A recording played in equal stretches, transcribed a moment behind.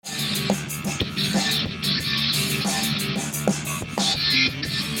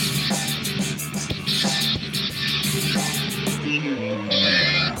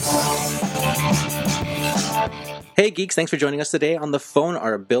Hey geeks, thanks for joining us today. On the phone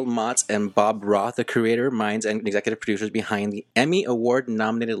are Bill Motz and Bob Roth, the creator, minds, and executive producers behind the Emmy Award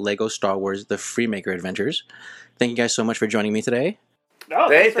nominated Lego Star Wars The Freemaker Adventures. Thank you guys so much for joining me today. Oh,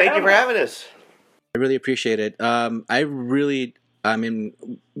 Hey, thank you for having us. I really appreciate it.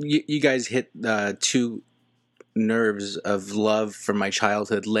 You guys hit two nerves of love from my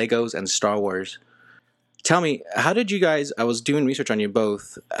childhood, Legos and Star Wars. Tell me, how did you guys, I was doing research on you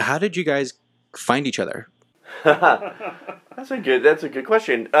both, how did you guys find each other? That's a good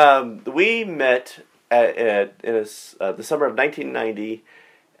question. We met in the summer of 1990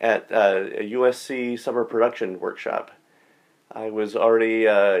 at a USC summer production workshop. I was already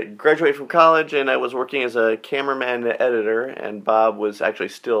graduated from college, and I was working as a cameraman and editor, and Bob was actually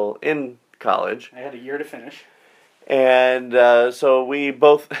still in college. I had a year to finish. And so we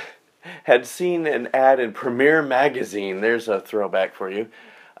both had seen an ad in Premiere Magazine. There's a throwback for you.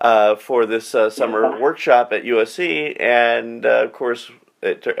 For this summer workshop at USC, and of course,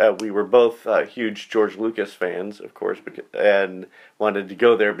 we were both huge George Lucas fans, of course, and wanted to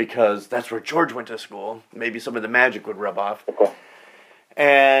go there because that's where George went to school. Maybe some of the magic would rub off.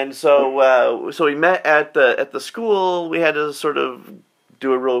 And so we met at the school. We had to sort of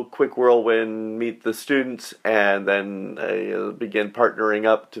do a real quick whirlwind, meet the students, and then begin partnering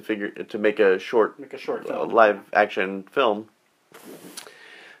up to make a short film. Live action film.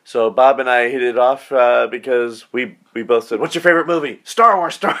 So Bob and I hit it off because we both said, "What's your favorite movie?" Star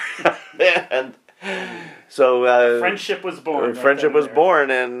Wars. And so friendship was born.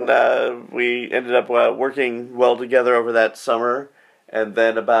 And we ended up working well together over that summer. And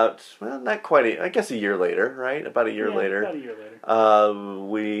then not quite, I guess a year later, right? About a year later,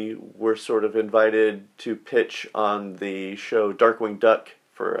 we were sort of invited to pitch on the show Darkwing Duck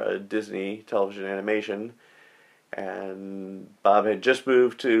for Disney television animation. And Bob had just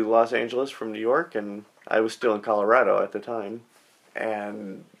moved to Los Angeles from New York, and I was still in Colorado at the time.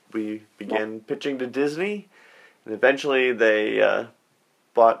 And we began pitching to Disney, and eventually they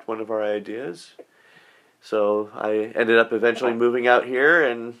bought one of our ideas. So I ended up eventually moving out here,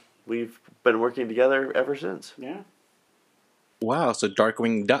 and we've been working together ever since. Yeah. Wow, so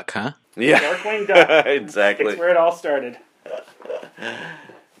Darkwing Duck, huh? Yeah. Darkwing Duck. Exactly. That's where it all started.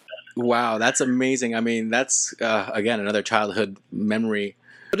 Wow, that's amazing. I mean, that's again another childhood memory.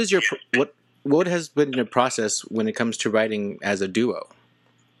 What has been your process when it comes to writing as a duo?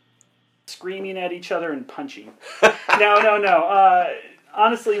 Screaming at each other and punching. No.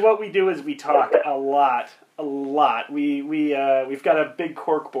 Honestly, what we do is we talk a lot. We've got a big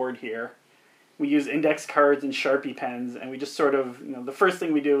cork board here. We use index cards and Sharpie pens, and we just sort of, the first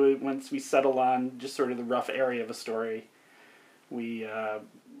thing we do once we settle on just sort of the rough area of a story, we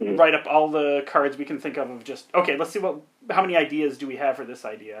write up all the cards we can think of just, okay, let's see how many ideas do we have for this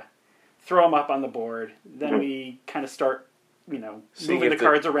idea. Throw them up on the board. Then we kind of start, moving the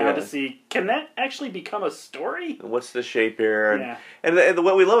cards around to see, can that actually become a story? What's the shape here? Yeah. And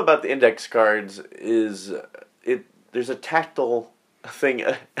what we love about the index cards is there's a tactile thing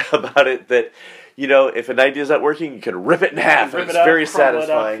about it that, if an idea's not working, you can rip it in half. It's very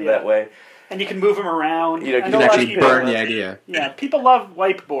satisfying that way. And you can move them around. You can actually burn the idea. Yeah, people love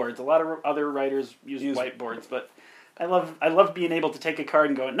whiteboards. A lot of other writers use whiteboards, but I love being able to take a card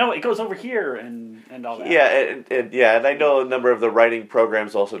and go, no, it goes over here, and all that. Yeah, and I know a number of the writing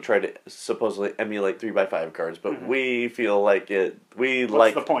programs also try to supposedly emulate 3x5 cards, but we feel like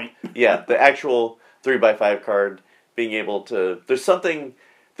What's the point? Yeah, the actual 3x5 card, being able to, there's something,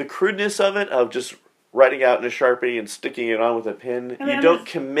 the crudeness of it, of just writing out in a Sharpie and sticking it on with a pin, you don't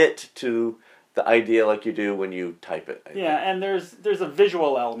commit to the idea like you do when you type it. Yeah, and there's a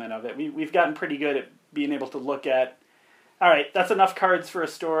visual element of it. We've gotten pretty good at being able to look at, all right, that's enough cards for a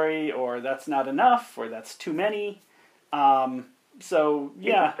story, or that's not enough, or that's too many. So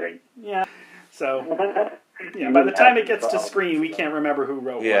by the time it gets to screen, we can't remember who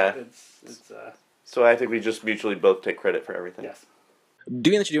wrote what. So I think we just mutually both take credit for everything. Yes.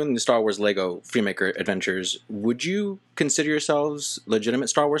 Doing that you're doing the Star Wars Lego Freemaker Adventures, would you consider yourselves legitimate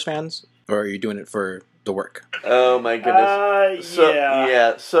Star Wars fans, or are you doing it for the work? Oh my goodness!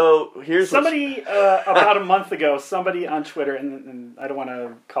 So here's somebody about a month ago. Somebody on Twitter, and I don't want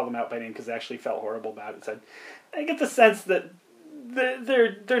to call them out by name because they actually felt horrible about it. Said, I get the sense that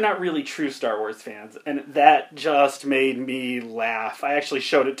they're not really true Star Wars fans, and that just made me laugh. I actually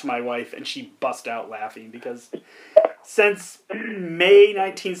showed it to my wife, and she bust out laughing because since May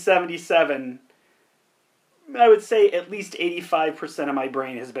 1977, I would say at least 85% of my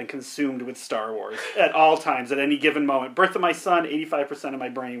brain has been consumed with Star Wars at all times, at any given moment. Birth of my son, 85% of my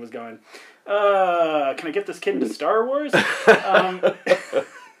brain was going, can I get this kid into Star Wars?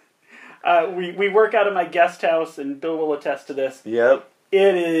 We work out of my guest house, and Bill will attest to this. Yep.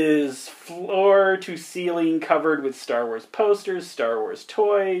 It is floor to ceiling covered with Star Wars posters, Star Wars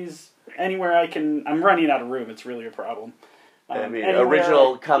toys. Anywhere I'm running out of room. It's really a problem.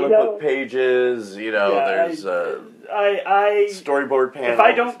 Original comic book pages. There's storyboard panels. If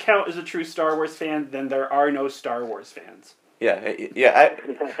I don't count as a true Star Wars fan, then there are no Star Wars fans.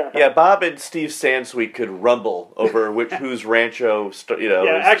 Yeah. Bob and Steve Sansweet could rumble over whose Rancho.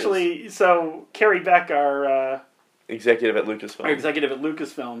 So Carrie Beck, our executive at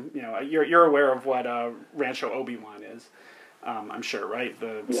Lucasfilm, you're aware of what Rancho Obi-Wan is. I'm sure, right?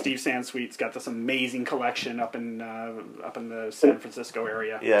 Steve Sansweet's got this amazing collection up in the San Francisco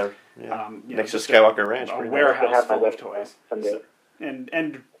area. Yeah. Next to Skywalker Ranch, a warehouse full of toys. And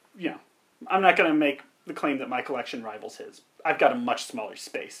I'm not going to make the claim that my collection rivals his. I've got a much smaller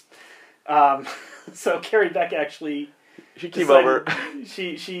space. So Carrie Beck actually she came over.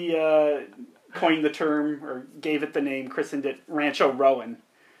 She coined the term, or gave it the name, christened it Rancho Rowan.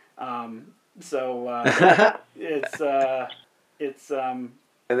 It's and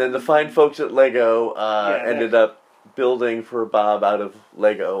then the fine folks at Lego ended up building for Bob out of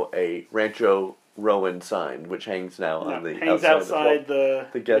Lego a Rancho Rowan sign, which hangs now outside the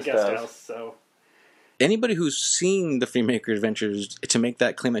guest house. So anybody who's seen the Freemaker Adventures, to make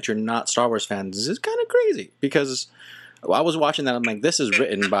that claim that you're not Star Wars fans is kind of crazy, because I was watching that, I'm like, this is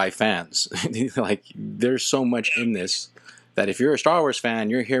written by fans. Like, there's so much in this that if you're a Star Wars fan,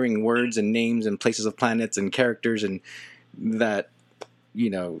 you're hearing words and names and places of planets and characters, and that,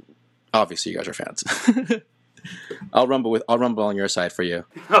 obviously you guys are fans. I'll rumble on your side for you.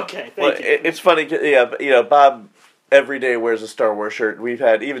 Okay, thank you. It's funny, Bob every day wears a Star Wars shirt. We've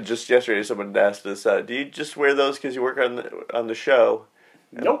had, even just yesterday, someone asked us, do you just wear those because you work on the show?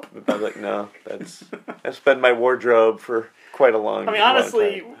 And nope. I was like, no, that's been my wardrobe for quite a long time. I mean,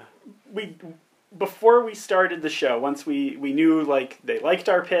 honestly, before we started the show, once we knew, they liked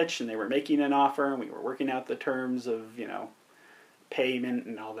our pitch and they were making an offer and we were working out the terms of, payment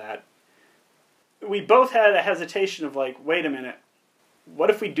and all that, we both had a hesitation of wait a minute, what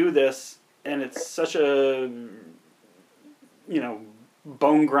if we do this and it's such a,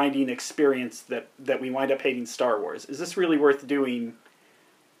 bone-grinding experience that we wind up hating Star Wars? Is this really worth doing,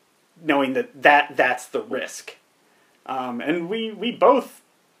 knowing that's the risk? And we both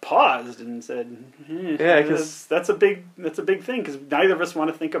paused and said, because that's a big thing, because neither of us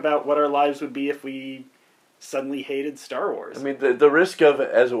want to think about what our lives would be if we suddenly hated Star Wars. I mean, the risk of,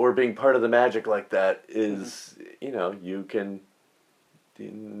 as it were, being part of the magic like that is, you can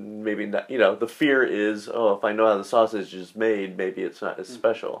maybe not, the fear is, if I know how the sausage is made, maybe it's not as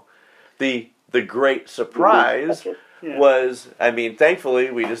special. The great surprise was, thankfully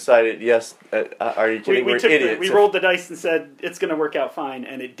we decided, yes, are you kidding? We're idiots. We rolled the dice and said, it's going to work out fine,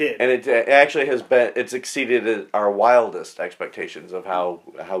 and it did. And it actually it's exceeded our wildest expectations of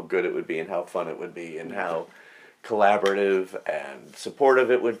how good it would be and how fun it would be and how collaborative and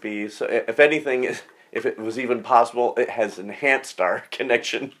supportive it would be. So if anything, if it was even possible, it has enhanced our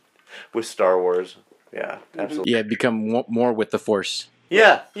connection with Star Wars. Yeah, absolutely. Yeah, become more with the Force.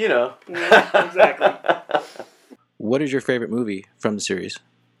 Yeah, Yeah, exactly. What is your favorite movie from the series?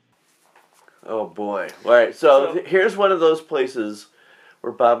 Oh, boy. All right, so here's one of those places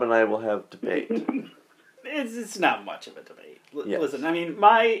where Bob and I will have debate. It's not much of a debate. Yes. Listen,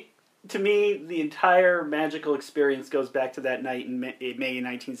 to me, the entire magical experience goes back to that night in May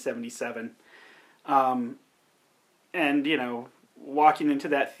 1977. And, walking into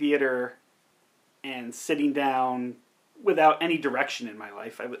that theater and sitting down without any direction in my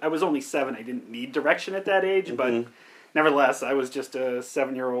life. I was only 7. I didn't need direction at that age, but nevertheless, I was just a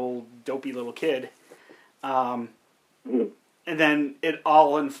 7-year-old dopey little kid. And then it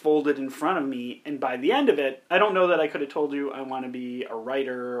all unfolded in front of me, and by the end of it, I don't know that I could have told you I want to be a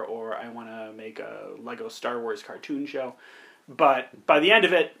writer or I want to make a Lego Star Wars cartoon show, but by the end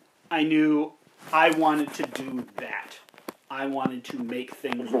of it, I knew I wanted to do that. I wanted to make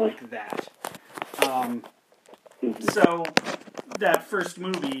things like that. So that first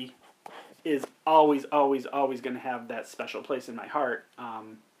movie is always, always, always going to have that special place in my heart.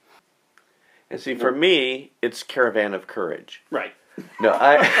 And see, for me, it's Caravan of Courage. Right. No,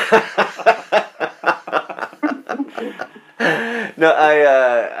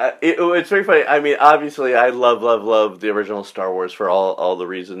 it's very funny. Obviously, I love the original Star Wars for all the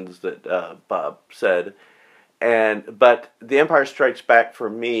reasons that Bob said. But The Empire Strikes Back for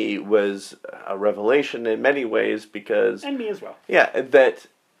me was a revelation in many ways because... And me as well. Yeah, that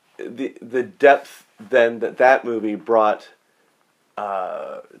the depth then that movie brought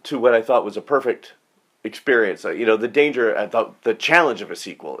to what I thought was a perfect experience. The danger, I thought, the challenge of a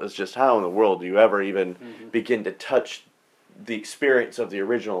sequel is just how in the world do you ever even begin to touch the experience of the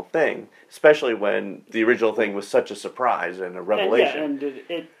original thing, especially when the original thing was such a surprise and a revelation.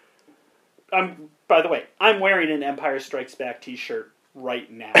 By the way, I'm wearing an Empire Strikes Back t-shirt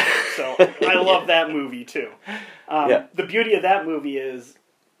right now, so I love that movie too. The beauty of that movie is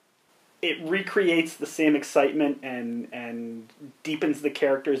it recreates the same excitement and deepens the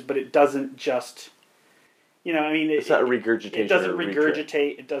characters, but it doesn't just, it's not a regurgitation. It doesn't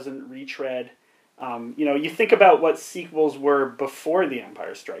regurgitate. It doesn't retread. You think about what sequels were before The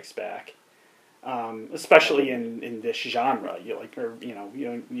Empire Strikes Back, especially in this genre.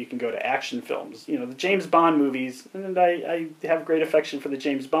 You can go to action films. The James Bond movies, and I have great affection for the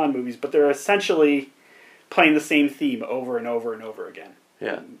James Bond movies, but they're essentially playing the same theme over and over and over again.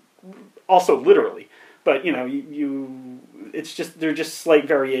 Yeah. Also literally, but it's just they're just slight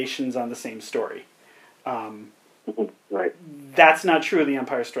variations on the same story. Right. That's not true of The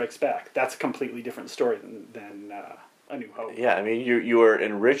Empire Strikes Back. That's a completely different story than A New Hope. Yeah, I mean, you are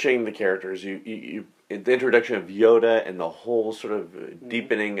enriching the characters. You the introduction of Yoda and the whole sort of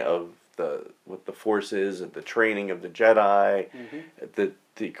deepening of what the Force is and the training of the Jedi.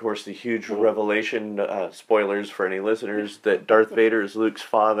 Of course, the huge revelation. Spoilers for any listeners that Darth Vader is Luke's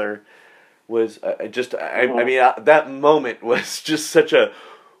father was I mean, that moment was just such a.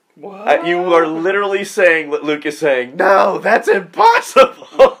 What? You are literally saying what Luke is saying. No, that's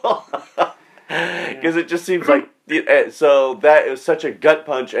impossible. Because it just seems like so that is such a gut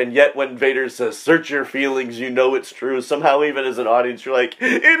punch, and yet when Vader says "search your feelings," you know it's true. Somehow, even as an audience, you're like,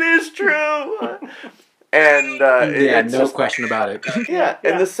 "It is true." And no just, question about it.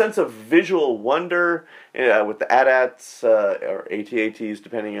 And the sense of visual wonder with the AT-ATs or AT-ATs,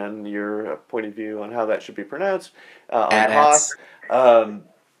 depending on your point of view on how that should be pronounced. On AT-ATs. Hoth,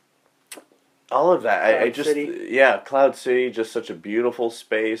 all of that. City. Cloud City, just such a beautiful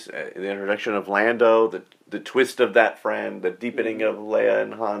space. The introduction of Lando, the twist of that friend, the deepening of Leia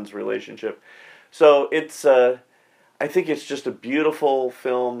and Han's relationship. So it's, I think it's just a beautiful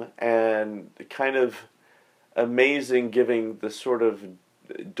film and kind of amazing, given the sort of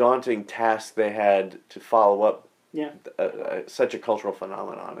daunting task they had to follow up such a cultural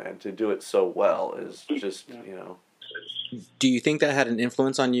phenomenon, and to do it so well is just, Do you think that had an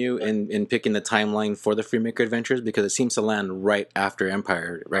influence on you in picking the timeline for the Freemaker Adventures? Because it seems to land right after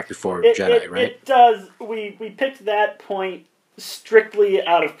Empire, right before Jedi, right? It does. We picked that point strictly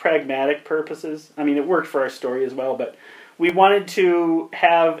out of pragmatic purposes. I mean, it worked for our story as well, but we wanted to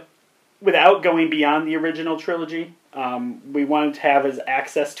have, without going beyond the original trilogy, we wanted to have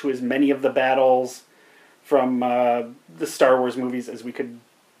access to as many of the battles from the Star Wars movies as we could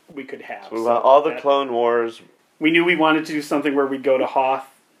have. So we want all the Clone Wars. We knew we wanted to do something where we'd go to Hoth.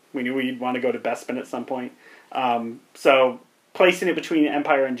 We knew we'd want to go to Bespin at some point. So placing it between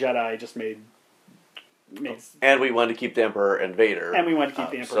Empire and Jedi just made. And we wanted to keep the Emperor and Vader. And we wanted to keep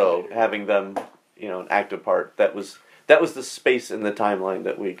the Emperor. So and Vader. having them, an active part, that was the space in the timeline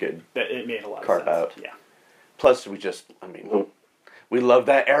that we could. That it made a lot carve of sense. out. Yeah. Plus, we love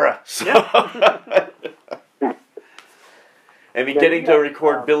that era. So. Yeah. I mean, getting to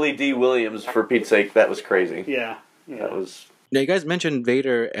record Billy D. Williams, for Pete's sake, that was crazy. Yeah. That was. Now, you guys mentioned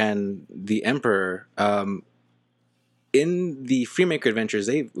Vader and the Emperor. In the Freemaker Adventures,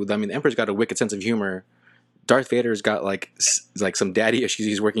 the Emperor's got a wicked sense of humor. Darth Vader's got like some daddy issues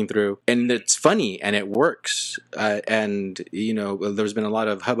he's working through, and it's funny and it works. And there's been a lot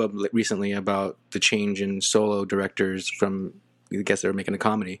of hubbub recently about the change in solo directors from, I guess they were making a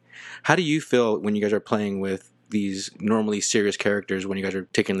comedy. How do you feel when you guys are playing with these normally serious characters when you guys are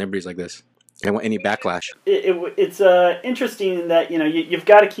taking liberties like this? And any backlash? It's interesting in that you've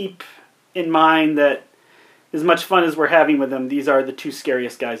got to keep in mind that as much fun as we're having with them, these are the two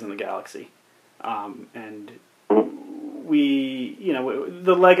scariest guys in the galaxy, and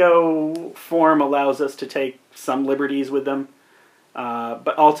the Lego form allows us to take some liberties with them,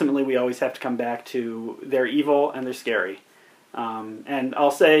 but ultimately we always have to come back to they're evil and they're scary. And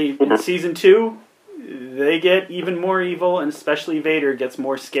I'll say in season 2. They get even more evil, and especially Vader gets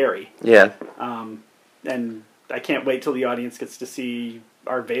more scary. Yeah. And I can't wait till the audience gets to see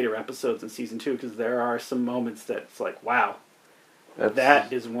our Vader episodes in season 2, because there are some moments that it's like, wow,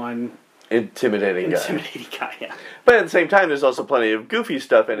 that is one intimidating guy. Yeah. But at the same time, there's also plenty of goofy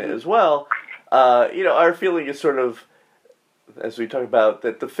stuff in it as well. Our feeling is sort of, as we talk about,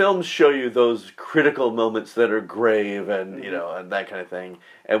 that the films show you those critical moments that are grave and and that kind of thing,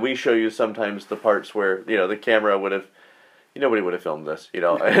 and we show you sometimes the parts where the camera would have, nobody would have filmed this.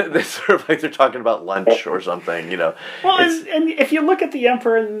 It's sort of like they're talking about lunch or something. Well, and if you look at the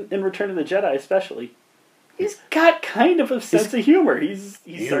Emperor in Return of the Jedi, especially, He's got kind of a sense of humor. He's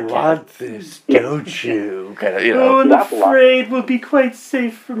You sarcastic. want this, don't you? Kind of, you know. Oh, I'm afraid we'll be quite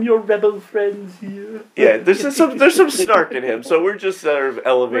safe from your rebel friends here. Yeah, there's some snark in him, so we're just sort of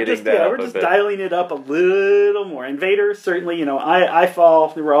elevating that up we're just a bit. dialing it up a little more. And Vader, certainly, I fall.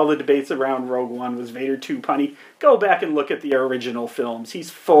 There were all the debates around Rogue One. Was Vader too punny? Go back and look at the original films. He's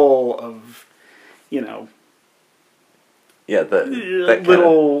full of, Yeah, that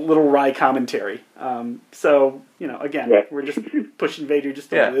little wry commentary. So, again, we're just pushing Vader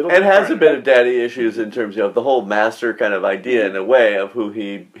just a little bit. And has a bit of daddy issues in terms of the whole master kind of idea in a way of who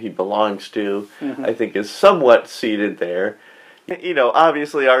he belongs to, I think is somewhat seated there.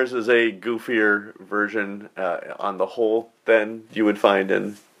 Obviously ours is a goofier version on the whole than you would find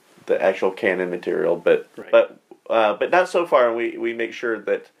in the actual canon material, but not so far, and we make sure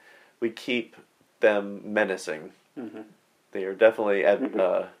that we keep them menacing. Mm-hmm. They are definitely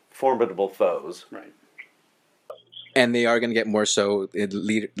formidable foes. Right. And they are going to get more so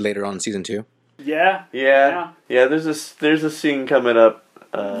later on in season 2. Yeah. There's a scene coming up.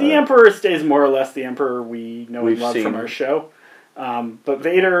 The Emperor stays more or less the Emperor we know and love from our show. But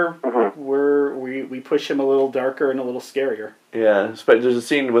Vader, we push him a little darker and a little scarier. Yeah, but there's a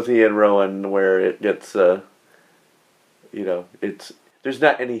scene with he and Rowan where it gets, there's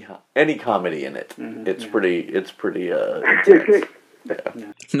not any comedy in it. Mm-hmm. It's pretty intense.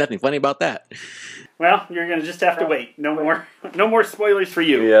 Yeah. Nothing funny about that. Well, you're gonna just have to wait. No more spoilers for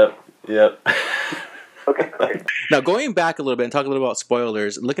you. Yep. Okay. Now, going back a little bit and talk a little about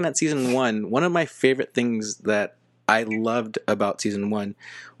spoilers, looking at season 1, one of my favorite things that I loved about season 1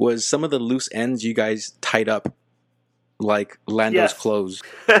 was some of the loose ends you guys tied up, like Lando's clothes,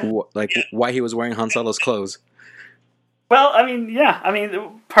 like why he was wearing Han Solo's clothes. Well,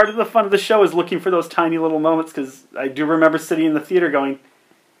 part of the fun of the show is looking for those tiny little moments, because I do remember sitting in the theater going,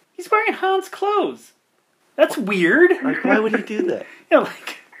 he's wearing Han's clothes. That's weird. Like, why would he do that?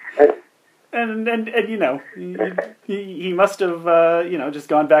 He must have, just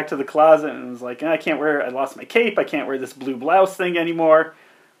gone back to the closet and was like, I lost my cape, I can't wear this blue blouse thing anymore.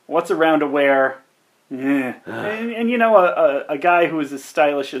 What's around to wear? And a guy who is as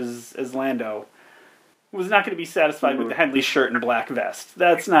stylish as Lando was not going to be satisfied with the Henley shirt and black vest.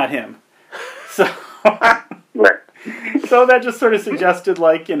 That's not him. So, so that just sort of suggested,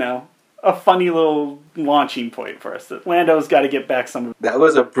 a funny little launching point for us. That Lando's got to get back some of that.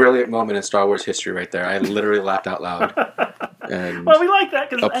 Was a brilliant moment in Star Wars history right there. I literally laughed out loud. And well, we like that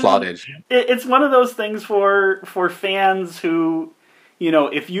because applauded. It's one of those things for fans who,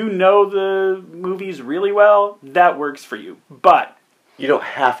 if you know the movies really well, that works for you. But you don't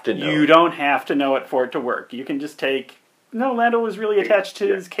have to know. You don't have to know it for it to work. You can just Lando was really attached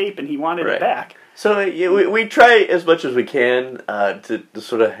to his cape and he wanted it back. So we try as much as we can to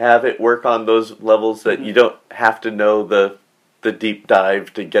sort of have it work on those levels that you don't have to know the deep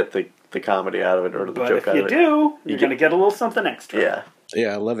dive to get the comedy out of it or the joke out of it. But if you do, you're going to get a little something extra.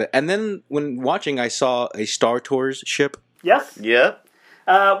 Yeah, I love it. And then when watching, I saw a Star Tours ship. Yes. Yeah.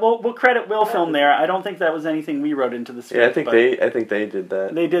 We'll credit Will Film there. I don't think that was anything we wrote into the script. Yeah, I think they did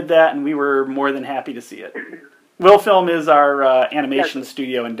that. They did that, and we were more than happy to see it. Will Film is our animation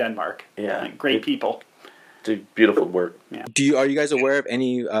studio in Denmark. Yeah, great people. Do beautiful work. Yeah. Are you guys aware of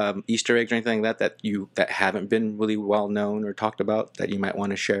any Easter eggs or anything like that that haven't been really well known or talked about that you might want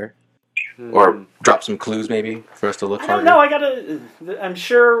to share? Or drop some clues maybe for us to look for? No, I'm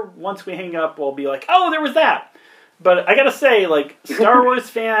sure once we hang up, we'll be like, oh, there was that. But I gotta say, Star Wars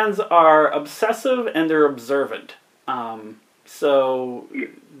fans are obsessive and they're observant. So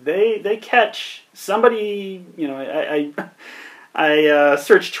they catch somebody. I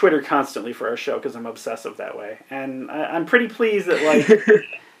search Twitter constantly for our show because I'm obsessive that way, and I'm pretty pleased that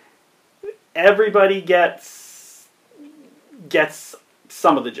everybody gets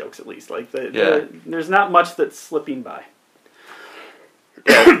some of the jokes at least. There's not much that's slipping by.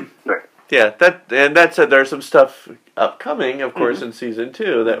 Yeah, that said, there's some stuff upcoming, of course, in season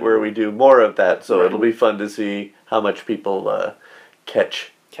 2 where we do more of that. So it'll be fun to see how much people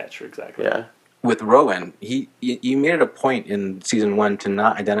catch. Catch, exactly. Yeah. With Rowan, you made it a point in season 1 to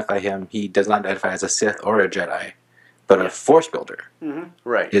not identify him. He does not identify as a Sith or a Jedi, but a Force builder. Mm-hmm.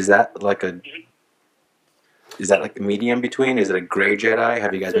 Right. Is that like a medium between? Is it a gray Jedi?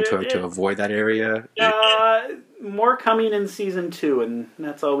 Have you guys been told to avoid that area? More coming in season 2, and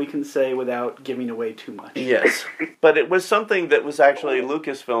that's all we can say without giving away too much. Yes, but it was something that was actually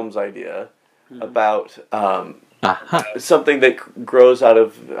Lucasfilm's idea about something that grows out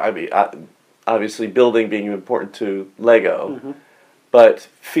of, obviously building being important to Lego, but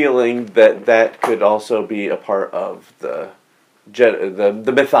feeling that could also be a part of the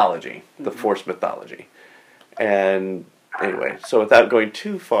mythology, the Force mythology. And anyway, so without going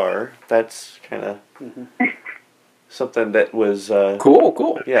too far, that's kind of something that was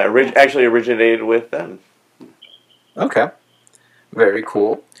cool. Yeah, actually originated with them. Okay, very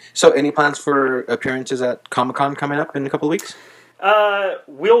cool. So, any plans for appearances at Comic-Con coming up in a couple of weeks?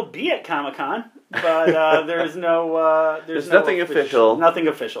 We'll be at Comic-Con, but there's there's nothing official. Nothing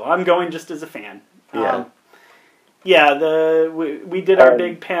official. I'm going just as a fan. Yeah. We did our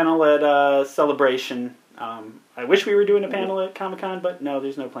big panel at Celebration. I wish we were doing a panel at Comic-Con, but no,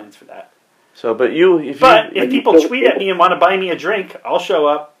 there's no plans for that. So, but if people tweet at me and want to buy me a drink, I'll show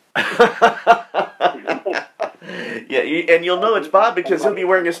up. Yeah, and you'll know it's Bob because he'll be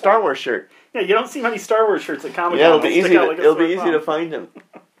wearing a Star Wars shirt. Yeah, you don't see many Star Wars shirts at Comic-Con. Yeah, it'll be easy to find him.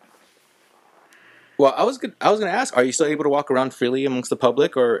 Well, I was going to ask, are you still able to walk around freely amongst the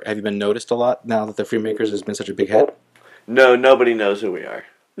public, or have you been noticed a lot now that the Freemakers has been such a big hit? No, nobody knows who we are.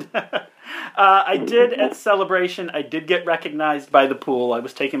 I did at Celebration. I did get recognized by the pool. I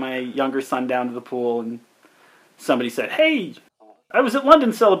was taking my younger son down to the pool, and somebody said, "Hey, I was at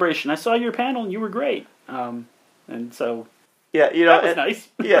London Celebration. I saw your panel, and you were great." And so, yeah, that was nice.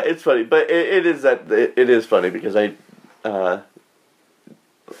 Yeah, it's funny, but it is funny because a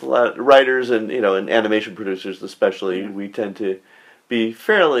lot of writers and and animation producers especially, we tend to be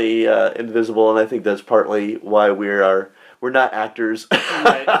fairly invisible, and I think that's partly why we're not actors.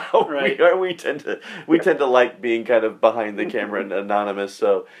 Right. We tend to like being kind of behind the camera and anonymous.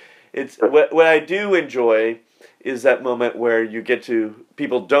 So it's what I do enjoy is that moment where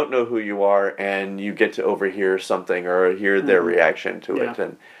people don't know who you are and you get to overhear something or hear their reaction to it.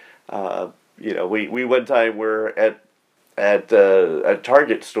 And we one time were at a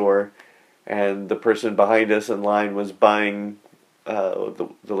Target store, and the person behind us in line was buying the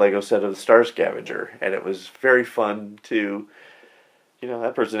Lego set of the Star Scavenger, and it was very fun to,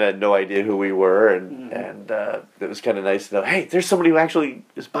 that person had no idea who we were, and it was kind of nice to know, hey, there's somebody who actually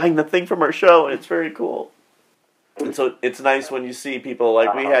is buying the thing from our show, and it's very cool. And so it's nice when you see people,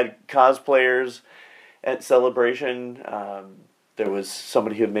 like we had cosplayers at Celebration. There was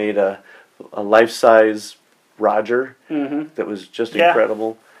somebody who made a life-size Roger that was just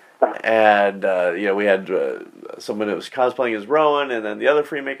incredible. And, we had someone that was cosplaying as Rowan, and then the other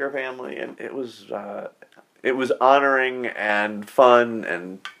Freemaker family, and it was honoring and fun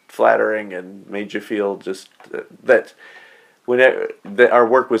and flattering and made you feel just that our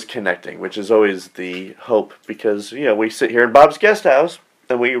work was connecting, which is always the hope, because, we sit here in Bob's guest house,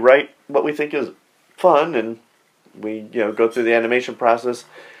 and we write what we think is fun, and we, go through the animation process,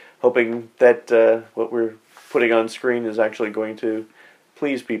 hoping that what we're putting on screen is actually going to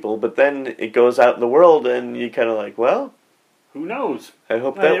please people, but then it goes out in the world, and you kind of like, well, who knows? I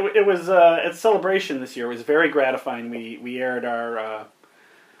hope that it was at Celebration this year. It was very gratifying. We aired our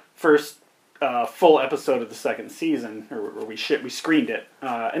first full episode of the second season, or we screened it,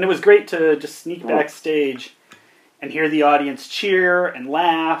 and it was great to just sneak backstage and hear the audience cheer and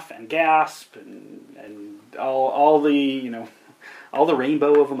laugh and gasp and all the all the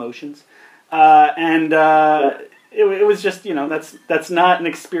rainbow of emotions, It was just, that's not an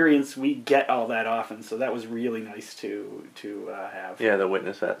experience we get all that often, so that was really nice to have. Yeah, to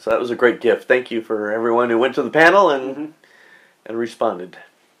witness that. So that was a great gift. Thank you for everyone who went to the panel and responded.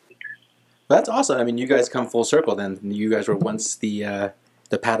 Well, that's awesome. I mean, you guys come full circle then. You guys were once the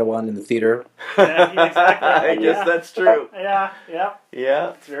Padawan in the theater. Yeah, exactly. I guess that's true. Yeah. Yeah.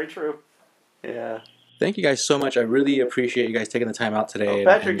 It's very true. Yeah. Thank you guys so much. I really appreciate you guys taking the time out today.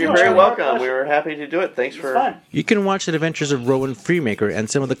 Patrick, you're very welcome. We were happy to do it. Thanks for... fun. You can watch the adventures of Rowan Freemaker and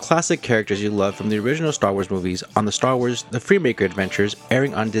some of the classic characters you love from the original Star Wars movies on the Star Wars The Freemaker Adventures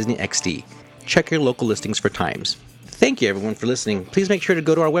airing on Disney XD. Check your local listings for times. Thank you everyone for listening. Please make sure to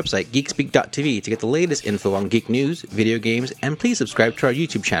go to our website, geekspeak.tv, to get the latest info on geek news, video games, and please subscribe to our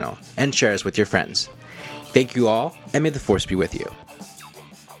YouTube channel and share us with your friends. Thank you all, and may the Force be with you.